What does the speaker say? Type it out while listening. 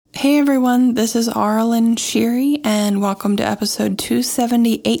Hey everyone, this is Arlen Sheary, and welcome to episode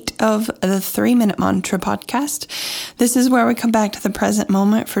 278 of the 3-Minute Mantra podcast. This is where we come back to the present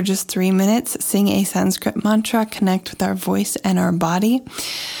moment for just 3 minutes, sing a Sanskrit mantra, connect with our voice and our body.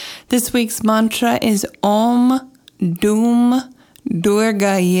 This week's mantra is Om Doom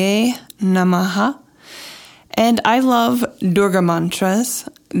Durgaye Namaha. And I love Durga mantras.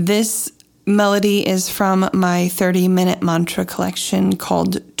 This melody is from my 30-minute mantra collection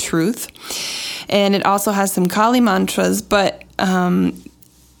called Truth. And it also has some Kali mantras, but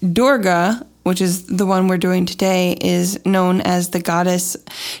Durga, which is the one we're doing today, is known as the goddess.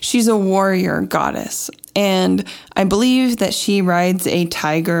 She's a warrior goddess. And I believe that she rides a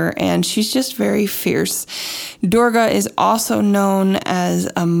tiger, and she's just very fierce. Durga is also known as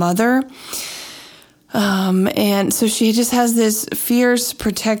a mother. And so she just has this fierce,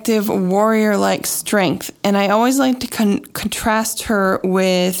 protective, warrior-like strength. And I always like to contrast her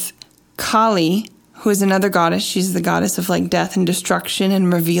with Kali, who is another goddess. She's the goddess of like death and destruction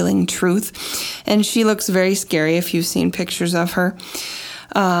and revealing truth. And she looks very scary if you've seen pictures of her.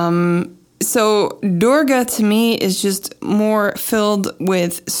 So Durga to me is just more filled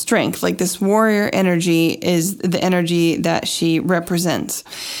with strength. Like this warrior energy is the energy that she represents.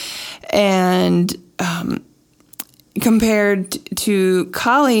 And compared to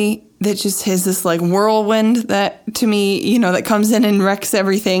Kali, that just has this like whirlwind that to me, that comes in and wrecks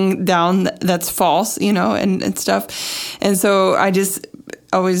everything down that's false, and stuff. And so I just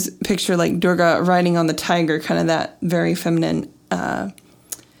always picture like Durga riding on the tiger, kind of that very feminine,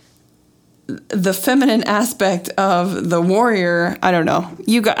 the feminine aspect of the warrior. I don't know.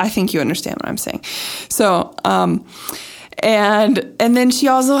 I think you understand what I'm saying. So, And then she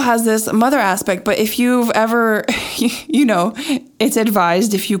also has this mother aspect, but if you've ever, it's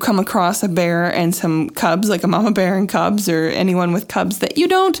advised if you come across a bear and some cubs, like a mama bear and cubs or anyone with cubs, that you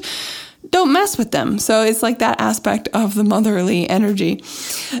don't mess with them. So it's like that aspect of the motherly energy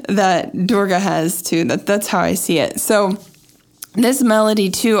that Durga has too. That's how I see it. So this melody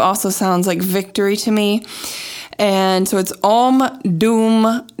too also sounds like victory to me. And so it's Om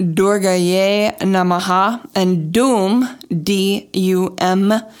Doom Durgaye Namaha. And Doom,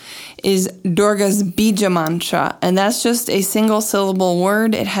 D-U-M, is Durga's Bija mantra. And that's just a single syllable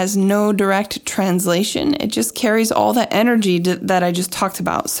word. It has no direct translation. It just carries all the energy that I just talked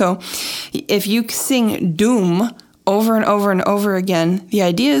about. So if you sing Doom over and over and over again, the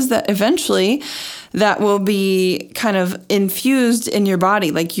idea is that eventually that will be kind of infused in your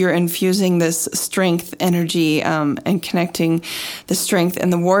body, like you're infusing this strength energy and connecting the strength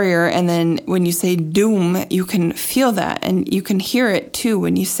and the warrior. And then when you say doom, you can feel that and you can hear it too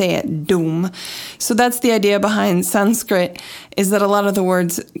when you say it, doom. So that's the idea behind Sanskrit, is that a lot of the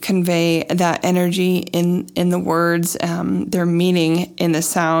words convey that energy in the words, their meaning in the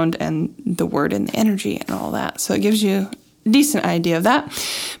sound and the word and the energy and all that. So it gives you decent idea of that.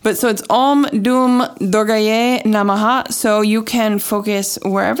 But so it's Om Doom Durgaye Namaha. So you can focus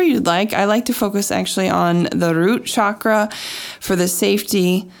wherever you'd like. I like to focus actually on the root chakra for the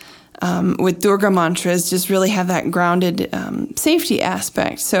safety. With Durga mantras, just really have that grounded safety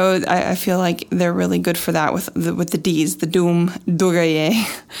aspect. So I feel like they're really good for that with the D's, the Doom Durgaye.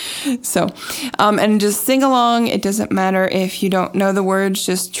 So, and just sing along. It doesn't matter if you don't know the words.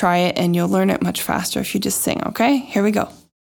 Just try it and you'll learn it much faster if you just sing. Okay, here we go.